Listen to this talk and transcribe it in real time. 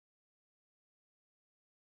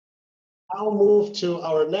now move to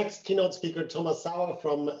our next keynote speaker, Thomas Sauer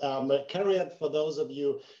from CARIAD. For those of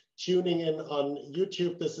you tuning in on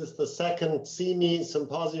YouTube, this is the second CME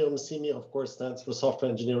Symposium. CME, of course, stands for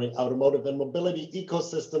Software Engineering, Automotive and Mobility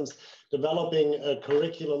Ecosystems, developing a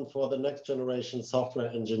curriculum for the next generation software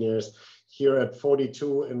engineers here at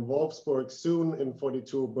 42 in Wolfsburg, soon in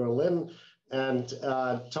 42 Berlin. And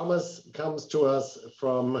Thomas comes to us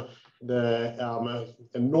from the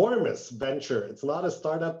enormous venture. It's not a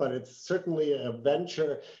startup, but it's certainly a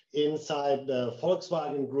venture inside the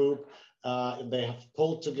Volkswagen Group. They have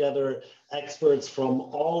pulled together experts from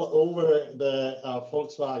all over the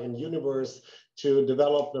Volkswagen universe to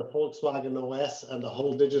develop the Volkswagen OS and the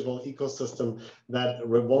whole digital ecosystem that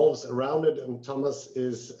revolves around it. And Thomas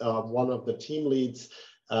is one of the team leads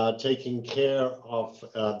taking care of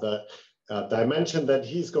the dimension that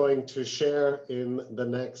he's going to share in the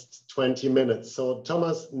next 20 minutes. So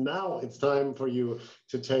Thomas, now it's time for you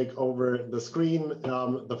to take over the screen.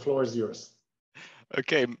 The floor is yours.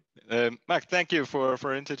 Okay, Mark, thank you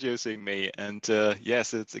for introducing me. And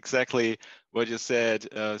yes, it's exactly what you said.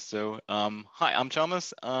 Hi, I'm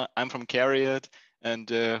Thomas. I'm from CARIAD, and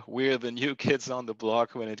we're the new kids on the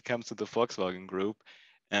block when it comes to the Volkswagen Group.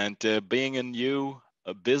 And being a new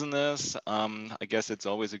business, I guess it's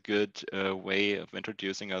always a good way of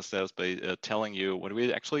introducing ourselves by telling you what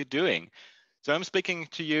we're actually doing. So I'm speaking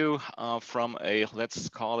to you from a, let's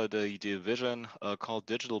call it a division called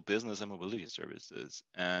Digital Business and Mobility Services.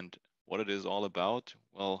 And what it is all about,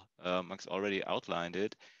 well, Max already outlined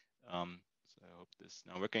it. So I hope this is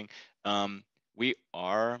now working. We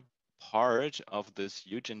are part of this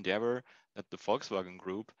huge endeavor that the Volkswagen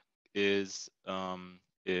Group is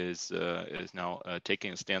now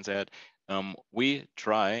taking a stance at. We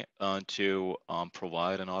try to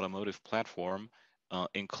provide an automotive platform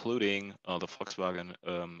including the Volkswagen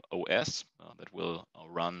OS that will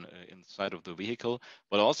run inside of the vehicle,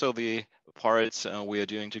 but also the parts we are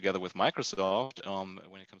doing together with Microsoft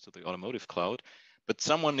when it comes to the automotive cloud. But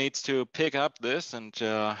someone needs to pick up this and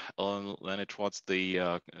lend it towards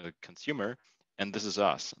the consumer. And this is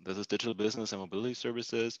us. This is Digital Business and Mobility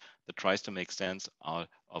Services that tries to make sense out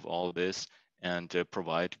of all this and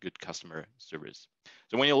provide good customer service.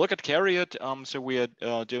 So when you look at CARIAD, so we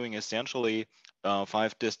are doing essentially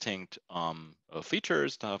 5 distinct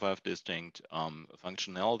features, 5 distinct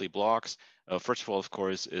functionality blocks. First of all, of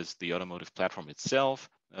course, is the automotive platform itself,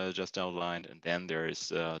 just outlined, and then there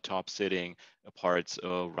is top sitting parts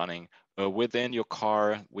running within your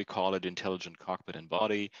car. We call it intelligent cockpit and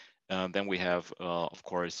body. Then we have, of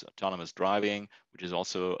course, autonomous driving, which is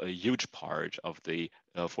also a huge part of the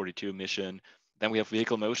 42 mission. Then we have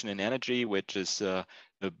vehicle motion and energy, which is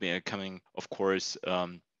becoming, of course,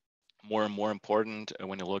 more and more important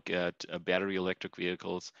when you look at battery electric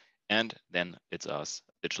vehicles. And then it's us,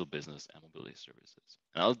 Digital Business and Mobility Services.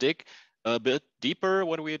 And I'll dig a bit deeper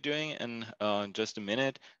what we are doing in just a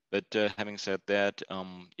minute. But having said that,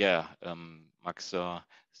 Max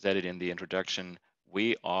said it in the introduction.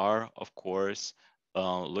 We are, of course,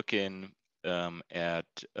 looking at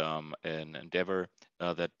an endeavor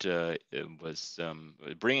that was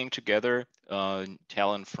bringing together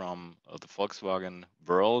talent from the Volkswagen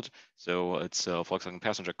world. So it's Volkswagen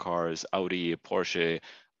passenger cars, Audi, Porsche,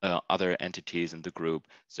 other entities in the group.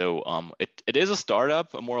 So it is a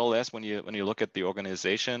startup more or less when you look at the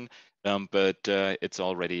organization, but it's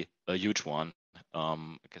already a huge one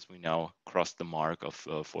because we now crossed the mark of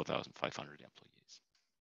 4,500 employees.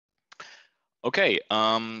 Okay,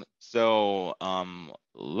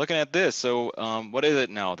 looking at this, so what is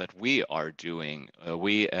it now that we are doing?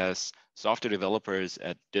 We as software developers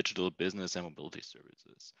at Digital Business and Mobility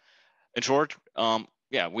Services. In short,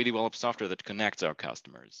 we develop software that connects our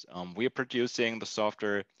customers. We are producing the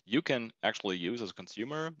software you can actually use as a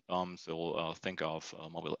consumer. Think of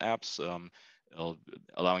mobile apps,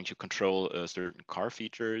 allowing you to control certain car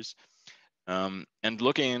features. And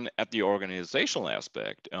looking at the organizational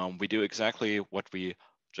aspect, we do exactly what we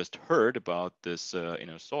just heard about this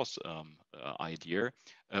source idea.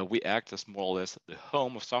 We act as more or less the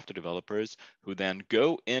home of software developers who then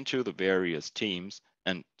go into the various teams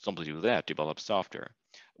and simply do that, develop software.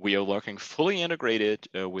 We are working fully integrated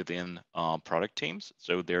within product teams.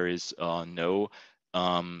 So there is no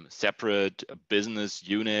separate business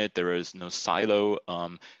unit. There is no silo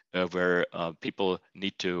where people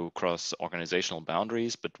need to cross organizational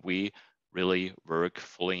boundaries, but we really work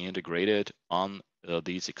fully integrated on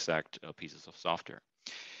these exact pieces of software.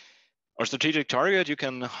 Our strategic target, you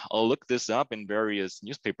can look this up in various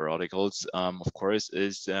newspaper articles, of course,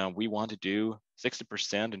 is we want to do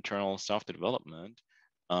 60% internal software development.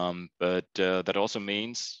 But that also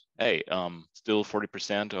means hey, still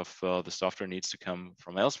 40% of the software needs to come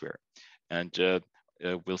from elsewhere. And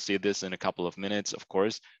we'll see this in a couple of minutes. Of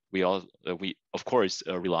course, we of course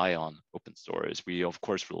rely on open source. We of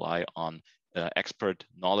course rely on expert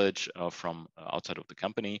knowledge from outside of the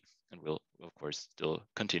company, and we'll of course still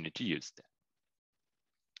continue to use that.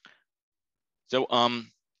 So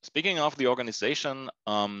speaking of the organization,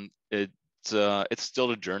 it's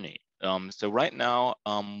still a journey. So right now,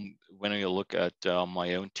 when you look at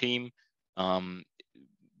my own team,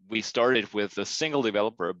 we started with a single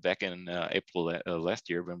developer back in April last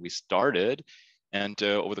year when we started. And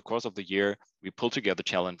over the course of the year, we pulled together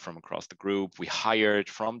talent from across the group. We hired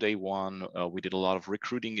from day one. We did a lot of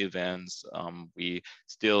recruiting events. We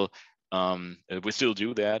still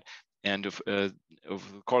do that. And over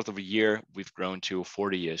the course of a year, we've grown to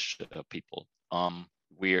 40-ish people.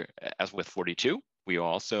 We're, as with 42, we are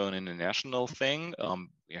also an international thing.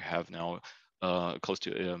 We have now close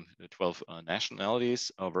to 12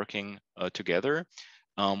 nationalities working together.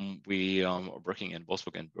 We are working in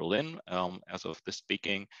Wolfsburg and Berlin as of this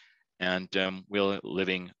speaking, and we're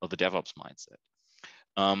living the DevOps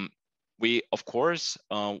mindset. We, of course,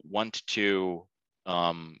 want to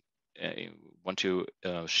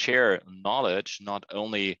share knowledge not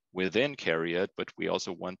only within CARIAD, but we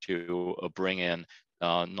also want to bring in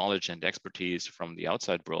knowledge and expertise from the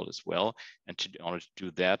outside world as well. And in order to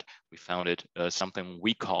do that, we founded something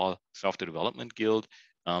we call Software Development Guild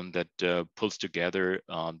that pulls together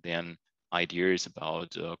then ideas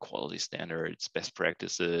about quality standards, best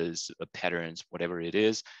practices, patterns, whatever it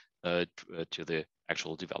is, to the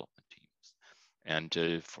actual development teams.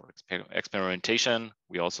 And for experimentation,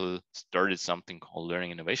 we also started something called Learning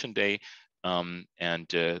Innovation Day. And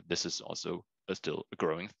this is also still a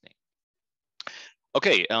growing thing.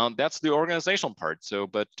 Okay, that's the organizational part. So,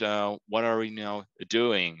 but what are we now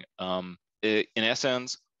doing? In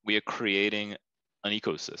essence, we are creating an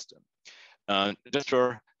ecosystem. Just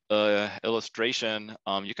for illustration,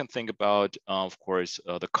 you can think about, of course,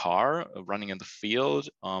 the car running in the field.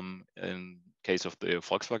 In case of the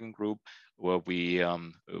Volkswagen Group, where we are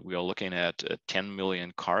looking at 10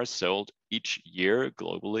 million cars sold each year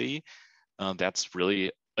globally. That's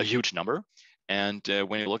really a huge number. And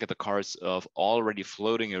when you look at the cars of already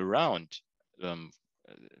floating around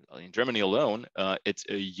in Germany alone, it's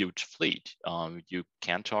a huge fleet. You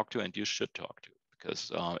can talk to and you should talk to,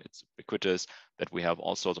 because it's ubiquitous that we have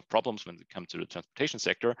all sorts of problems when it comes to the transportation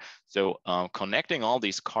sector. So connecting all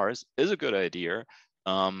these cars is a good idea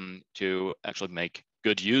to actually make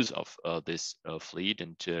good use of this fleet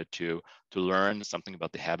and to learn something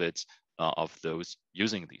about the habits of those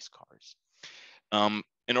using these cars.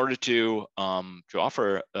 In order to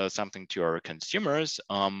offer something to our consumers,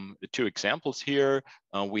 two examples here.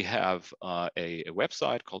 We have a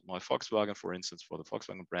website called My Volkswagen, for instance, for the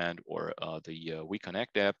Volkswagen brand, or the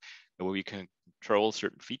WeConnect app, where we can control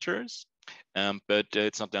certain features. But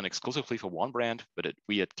it's not done exclusively for one brand, but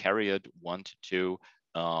we at CARIAD want to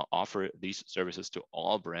offer these services to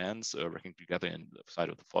all brands working together inside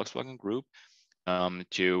of the Volkswagen Group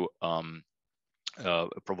to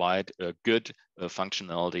provide good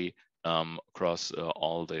functionality across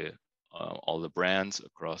all the brands,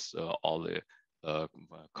 across all the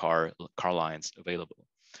car lines available.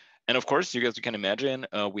 And of course, you guys can imagine,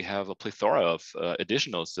 we have a plethora of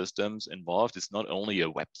additional systems involved. It's not only a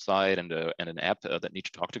website and an app that need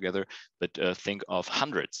to talk together, but think of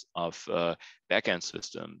hundreds of backend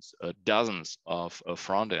systems, dozens of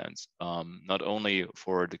front ends, not only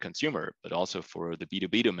for the consumer, but also for the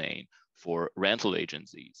B2B domain, for rental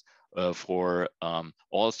agencies, for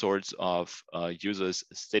all sorts of users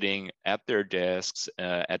sitting at their desks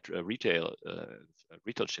at retail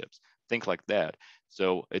ships, things like that.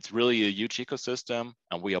 So it's really a huge ecosystem,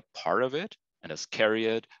 and we are part of it. And as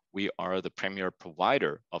CARIAD, we are the premier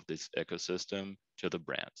provider of this ecosystem to the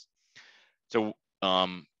brands. So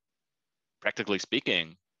practically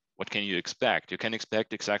speaking, what can you expect? You can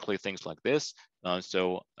expect exactly things like this.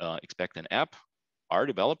 So expect an app. Our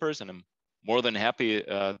developers, and I'm more than happy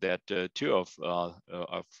that two of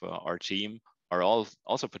our team are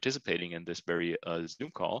also participating in this very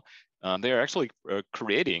Zoom call. They are actually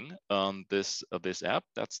creating this app.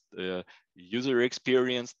 That's the user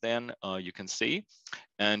experience then you can see.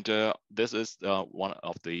 And this is one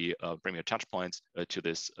of the premier touch points to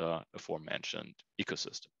this aforementioned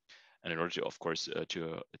ecosystem. And in order to, of course,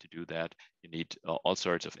 to do that, you need all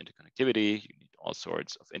sorts of interconnectivity. You need all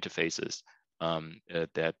sorts of interfaces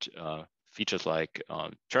that features like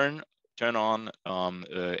turn on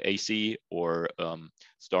AC, or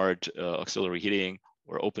start auxiliary heating,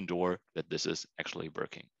 or open door, that this is actually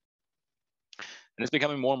working. And it's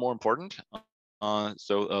becoming more and more important.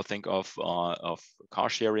 So think of car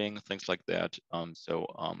sharing, things like that. In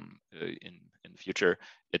the future,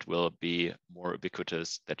 it will be more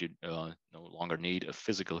ubiquitous that you no longer need a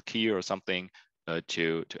physical key or something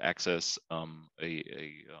to access a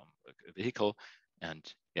vehicle,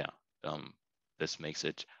 and yeah, this makes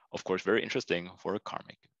it, of course, very interesting for a car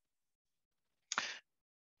maker.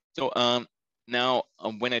 So now,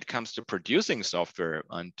 when it comes to producing software,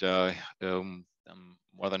 and I'm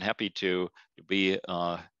more than happy to be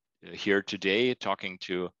here today talking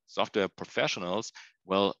to software professionals.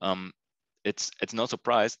 Well, it's no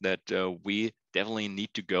surprise that we definitely need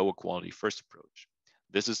to go a quality first approach.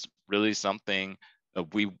 This is really something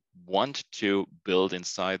we want to build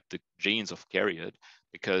inside the genes of CARIAD,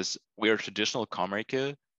 because we are a traditional car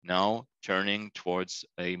maker now turning towards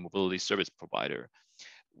a mobility service provider.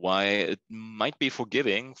 Why it might be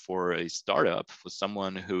forgiving for a startup, for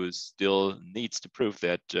someone who still needs to prove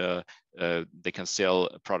that they can sell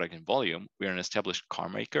a product in volume. We're an established car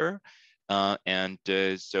maker.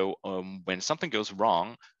 So when something goes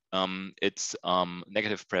wrong, it's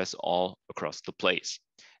negative press all across the place.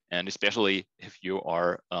 And especially if you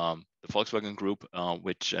are the Volkswagen Group,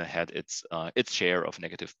 which had its share of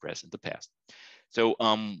negative press in the past. So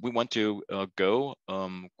we want to go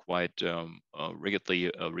quite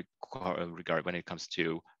rigidly regard when it comes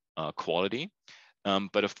to quality.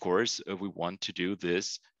 But of course, we want to do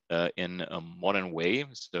this in a modern way.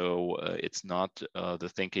 So it's not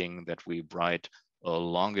the thinking that we write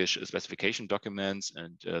longish specification documents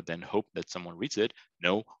and then hope that someone reads it.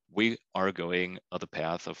 No, we are going the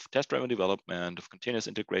path of test-driven development, of continuous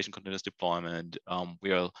integration, continuous deployment.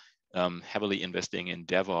 We are heavily investing in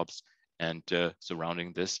DevOps and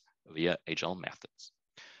surrounding this via agile methods.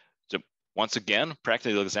 So once again,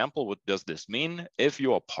 practical example, what does this mean? If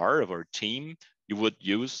you are part of our team, you would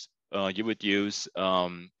use tools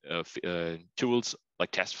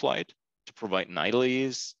like TestFlight to provide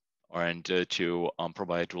nightlies and to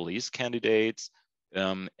provide release candidates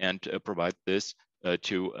and provide this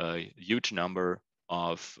to a huge number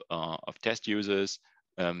of test users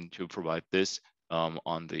to provide this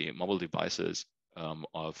on the mobile devices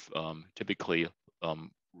of typically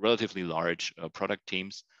relatively large product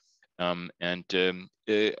teams. Of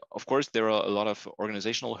course, there are a lot of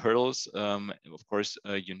organizational hurdles. Of course,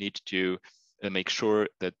 you need to make sure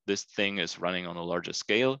that this thing is running on a larger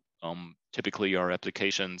scale. Typically, our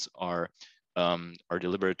applications are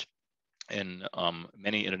delivered in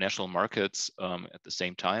many international markets at the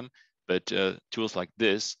same time, but tools like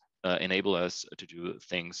this enable us to do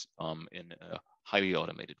things in a highly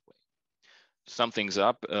automated way. Sum things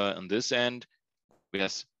up on this end,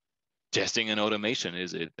 yes, testing and automation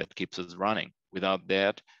is it that keeps us running. Without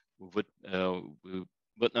that, we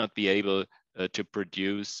would not be able to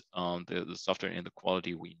produce the software in the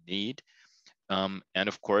quality we need. And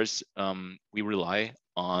of course, we rely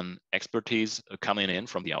on expertise coming in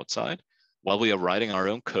from the outside while we are writing our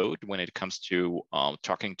own code when it comes to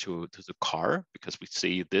talking to the car, because we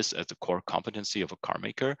see this as the core competency of a car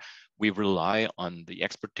maker. We rely on the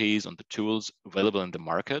expertise, on the tools available in the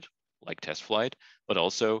market, like TestFlight, but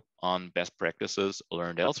also on best practices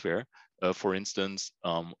learned elsewhere. For instance,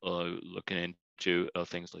 looking into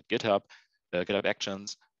things like GitHub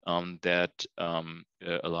Actions that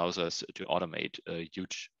allows us to automate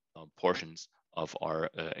huge portions of our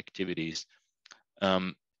activities.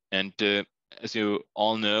 As you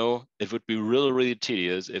all know, it would be really, really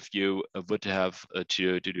tedious if you would have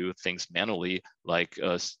to do things manually, like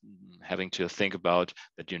having to think about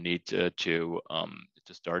that you need to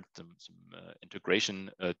start some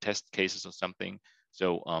integration test cases or something.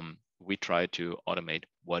 So we try to automate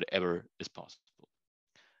whatever is possible.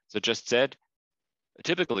 So just said, a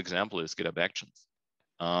typical example is GitHub Actions.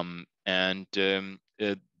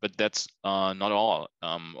 But that's not all.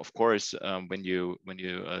 Of course, when you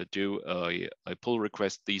do a pull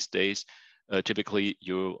request these days, typically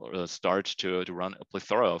you start to run a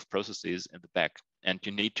plethora of processes in the back, and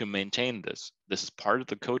you need to maintain this. This is part of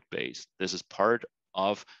the code base. This is part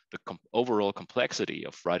of the overall complexity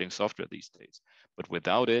of writing software these days. But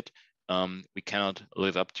without it, we cannot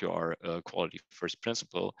live up to our quality first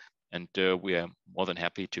principle, and we are more than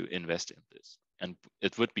happy to invest in this. And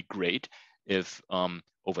it would be great if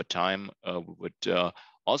over time we would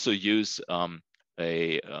also use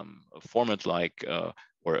a format like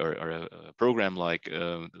or a program like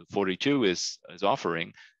 42 is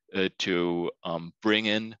offering to bring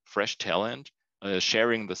in fresh talent,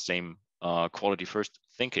 sharing the same quality first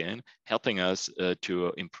thinking, helping us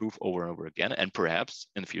to improve over and over again, and perhaps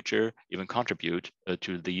in the future even contribute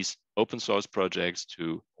to these open source projects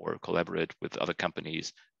or collaborate with other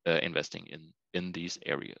companies investing in these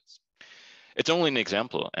areas. It's only an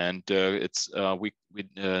example, and we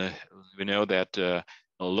know that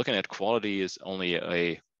looking at quality is only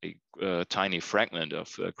a tiny fragment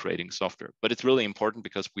of creating software, but it's really important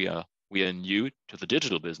because we are new to the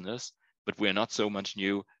digital business, but we are not so much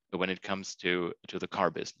new when it comes to the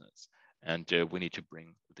car business, and we need to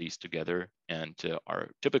bring these together. And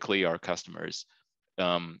typically our customers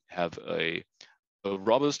have a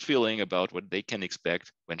robust feeling about what they can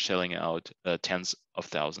expect when shelling out tens of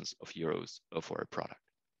thousands of euros for a product.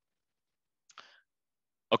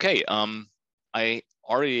 Okay, I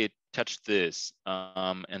already touched this,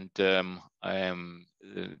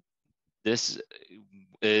 this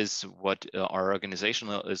is what our organization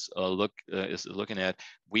is looking at.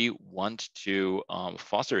 We want to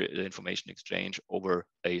foster information exchange over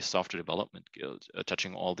a software development guild,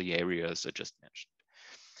 touching all the areas I just mentioned.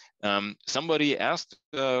 Somebody asked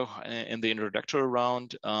in the introductory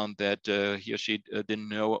round that he or she didn't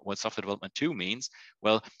know what software development 2 means.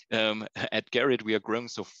 Well, at CARIAD, we are growing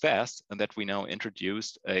so fast that we now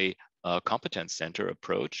introduced a competence center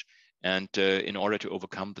approach. And in order to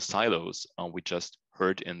overcome the silos we just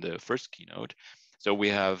heard in the first keynote, so we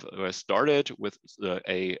have started with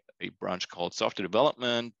a branch called software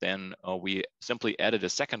development. Then we simply added a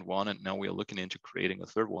second one, and now we are looking into creating a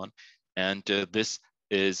third one. And this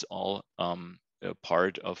is all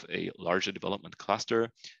part of a larger development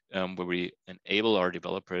cluster where we enable our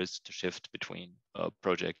developers to shift between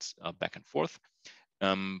projects back and forth.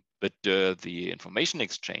 But the information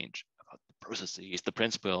exchange about the processes, the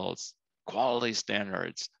principles, quality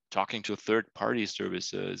standards, talking to third-party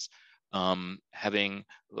services, having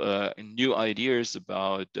new ideas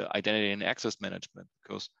about identity and access management,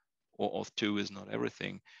 because OAuth 2 is not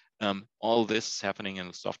everything. All this is happening in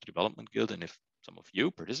the Software Development Guild, and if some of you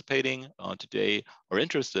participating today are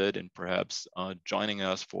interested in perhaps joining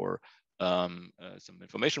us for some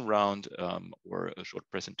information round or a short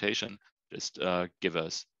presentation, just give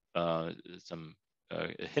us some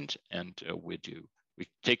hint, and we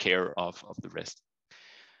take care of the rest.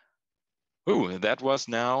 Ooh, that was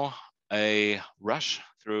now a rush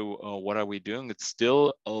through what are we doing. It's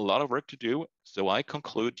still a lot of work to do. So I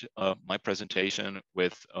conclude my presentation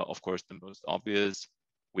with, of course, the most obvious: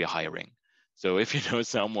 we are hiring. So if you know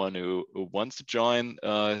someone who wants to join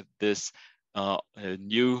this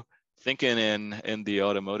new thinking in the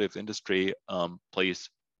automotive industry, please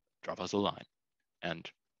drop us a line. And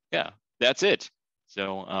yeah, that's it.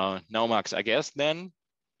 So now, Max, I guess then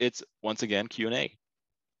it's once again Q&A.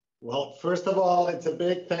 Well, first of all, it's a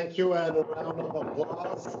big thank you and a round of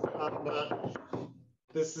applause.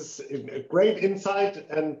 This is a great insight,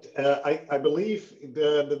 and I believe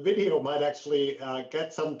the video might actually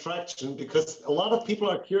get some traction, because a lot of people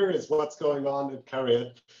are curious what's going on at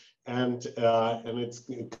CARIAD, and it's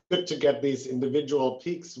good to get these individual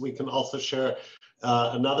peaks. We can also share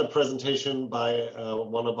another presentation by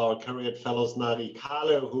one of our CARIAD fellows, Nari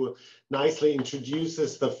Kale, who nicely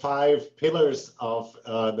introduces the 5 pillars of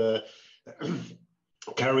the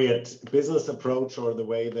CARIAD business approach, or the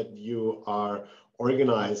way that you are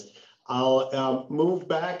organized. I'll move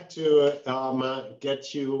back to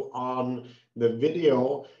get you on the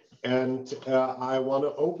video, and I want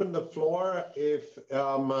to open the floor if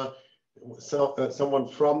someone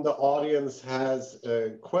from the audience has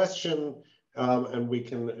a question, and we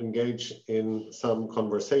can engage in some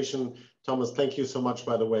conversation. Thomas, thank you so much,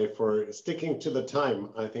 by the way, for sticking to the time.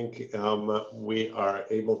 I think we are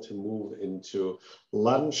able to move into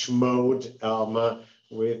lunch mode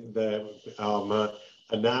with the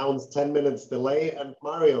announced 10 minutes delay. And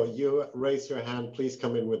Mario, you raise your hand. Please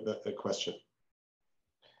come in with a question.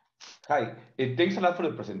 Hi, thanks a lot for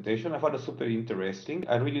the presentation. I found it super interesting.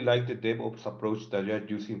 I really like the DevOps approach that you're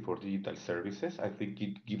using for digital services. I think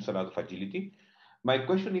it gives a lot of agility. My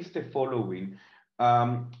question is the following.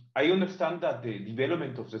 I understand that the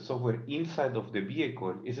development of the software inside of the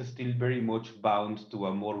vehicle is still very much bound to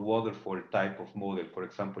a more waterfall type of model, for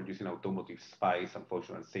example, using automotive spice and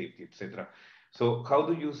functional safety, etc. So how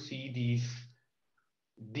do you see these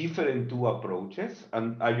different 2 approaches,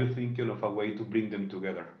 and are you thinking of a way to bring them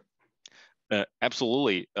together?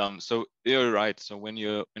 Absolutely. So you're right. So when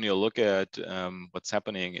you look at what's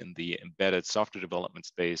happening in the embedded software development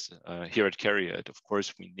space here at CARIAD, of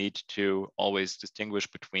course, we need to always distinguish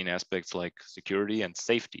between aspects like security and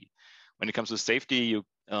safety. When it comes to safety,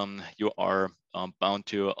 you are bound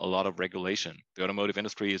to a lot of regulation. The automotive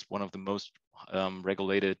industry is one of the most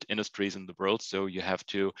regulated industries in the world. So you have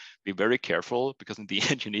to be very careful, because in the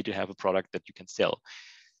end, you need to have a product that you can sell.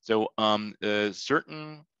 So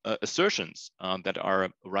certain assertions that are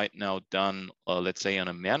right now done, let's say on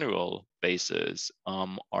a manual basis,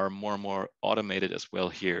 are more and more automated as well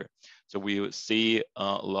here. So we see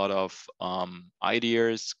a lot of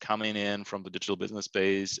ideas coming in from the digital business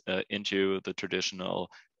space into the traditional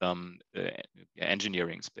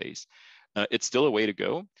engineering space. It's still a way to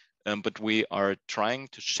go, but we are trying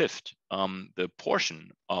to shift the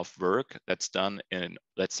portion of work that's done in,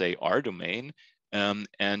 let's say, our domain,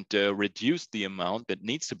 and reduce the amount that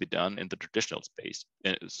needs to be done in the traditional space.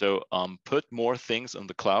 So put more things on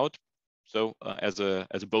the cloud, so as a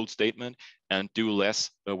bold statement, and do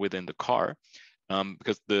less within the car,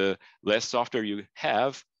 because the less software you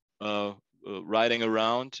have riding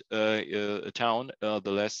around a town, the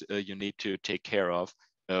less you need to take care of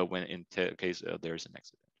when in case there's an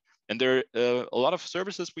accident. And there are a lot of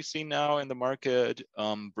services we see now in the market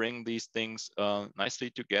bring these things nicely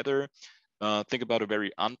together. Think about a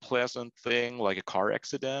very unpleasant thing like a car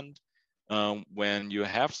accident. When you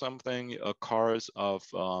have something, cars of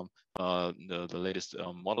the latest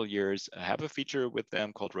model years have a feature with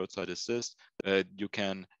them called roadside assist. You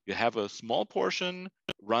have a small portion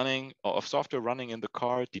running of software running in the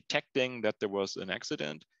car, detecting that there was an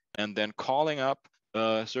accident, and then calling up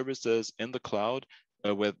services in the cloud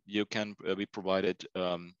where you can be provided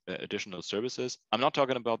additional services. I'm not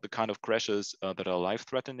talking about the kind of crashes that are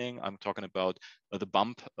life-threatening. I'm talking about the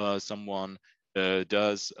bump someone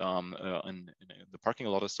does in the parking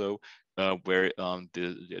lot or so, where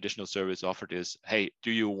the additional service offered is, hey, do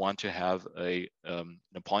you want to have an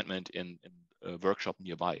appointment in a workshop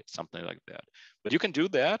nearby, something like that. But you can do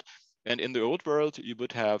that. And in the old world, you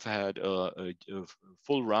would have had a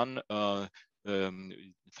full run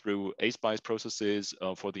through ASPICE processes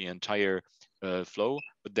for the entire flow,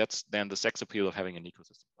 but that's then the sex appeal of having an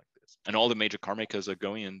ecosystem like this. And all the major car makers are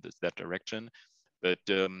going in that direction. But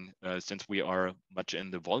since we are much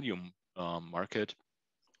in the volume market,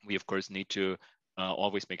 we of course need to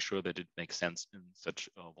always make sure that it makes sense in such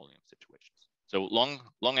volume situations. So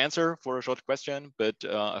long answer for a short question, but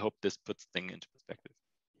I hope this puts things into perspective.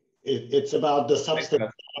 It's about the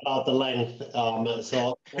substance, about the length.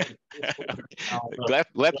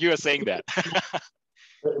 Glad you are saying that.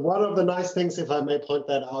 One of the nice things, if I may point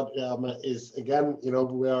that out, is again,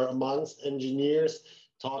 we are amongst engineers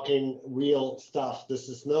talking real stuff. This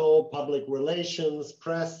is no public relations,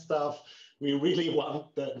 press stuff. We really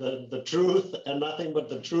want the truth and nothing but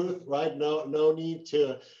the truth, right? No need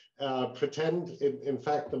to pretend. In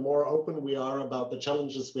fact, the more open we are about the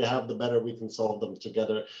challenges we have, the better we can solve them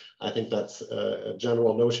together. I think that's a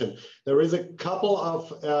general notion. There is a couple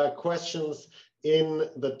of questions in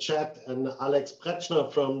the chat, and Alex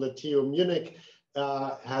Pretschner from the TU Munich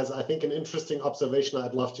has, I think, an interesting observation.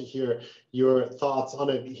 I'd love to hear your thoughts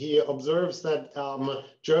on it. He observes that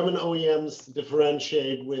German OEMs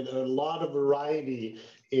differentiate with a lot of variety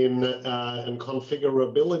in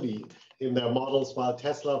configurability in their models, while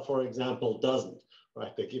Tesla, for example, doesn't,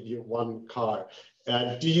 right? They give you one car.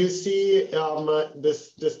 Do you see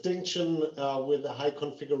this distinction with the high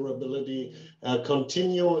configurability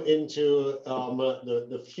continue into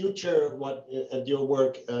the future? What at your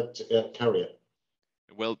work at CARIAD?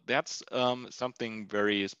 Well, that's something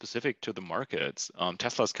very specific to the markets.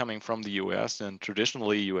 Tesla's coming from the US, and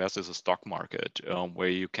traditionally US is a stock market where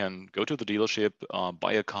you can go to the dealership,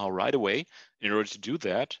 buy a car right away. In order to do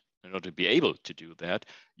that, in order to be able to do that,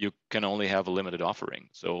 you can only have a limited offering.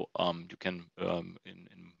 So you can,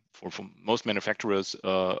 for most manufacturers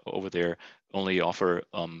over there, only offer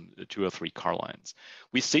 2 or 3 car lines.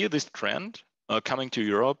 We see this trend coming to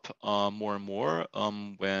Europe more and more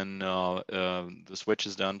when the switch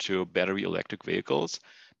is done to battery electric vehicles,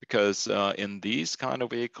 because in these kind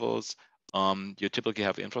of vehicles, you typically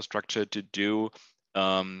have infrastructure to do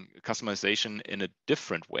customization in a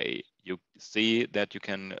different way. You see that you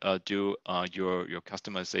can do your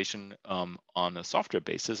customization on a software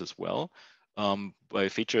basis as well by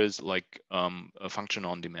features like a function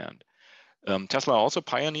on demand. Tesla also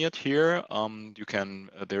pioneered here.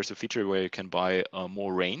 There's a feature where you can buy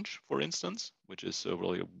more range, for instance, which is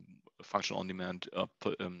really a function on demand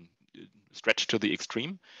stretched to the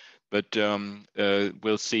extreme. But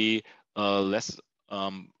we'll see less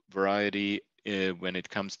variety when it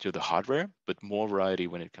comes to the hardware, but more variety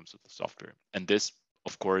when it comes to the software. And this,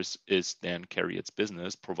 of course, is then CARIAD's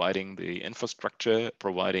business, providing the infrastructure,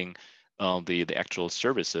 providing the actual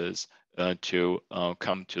services to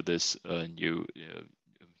come to this new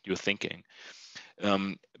thinking.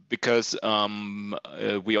 Because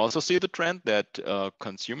we also see the trend that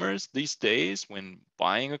consumers these days, when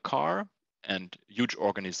buying a car, and huge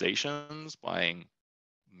organizations buying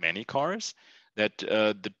many cars, that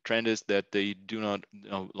the trend is that they do not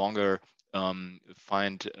no longer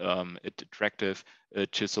find it attractive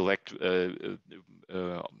to select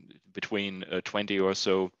between 20 or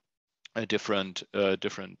so different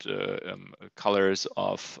colors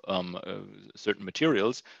of certain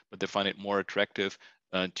materials, but they find it more attractive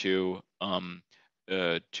to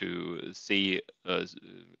see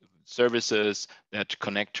services that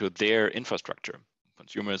connect to their infrastructure.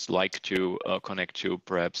 Consumers like to connect to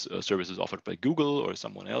perhaps services offered by Google or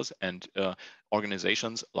someone else, and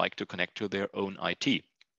organizations like to connect to their own IT.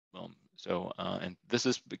 And this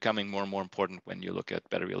is becoming more and more important when you look at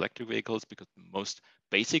battery electric vehicles, because the most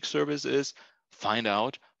basic service is find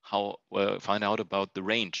out about the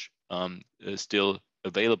range still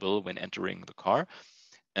available when entering the car.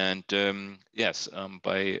 And yes,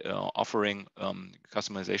 by offering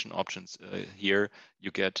customization options here, you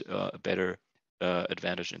get a better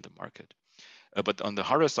advantage in the market. But on the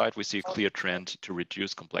hardware side, we see a clear trend to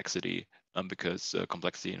reduce complexity because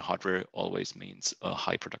complexity in hardware always means a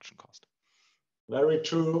high production cost. Very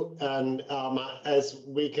true. And as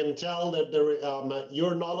we can tell that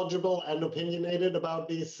you're knowledgeable and opinionated about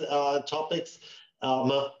these topics,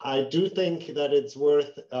 I do think that it's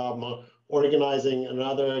worth organizing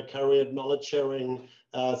another CARIAD knowledge sharing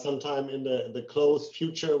sometime in the close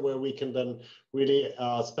future, where we can then really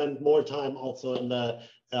spend more time also in the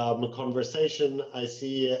conversation. I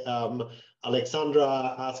see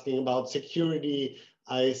Alexandra asking about security.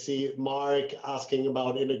 I see Mark asking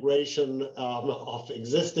about integration of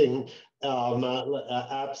existing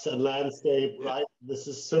apps and landscape, right? This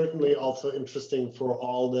is certainly also interesting for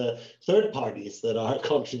all the third parties that are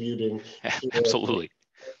contributing to absolutely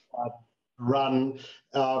run.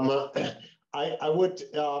 I would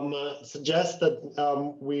suggest that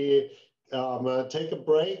we take a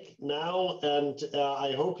break now, and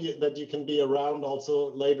I hope that you can be around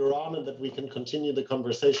also later on, and that we can continue the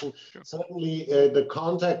conversation. Sure. Certainly, the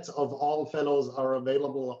contacts of all fellows are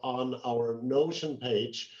available on our Notion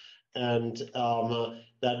page, and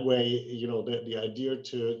that way, you know, the idea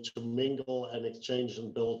to mingle and exchange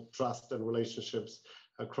and build trust and relationships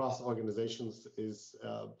across organizations is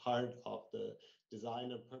part of the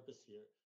design and purpose here.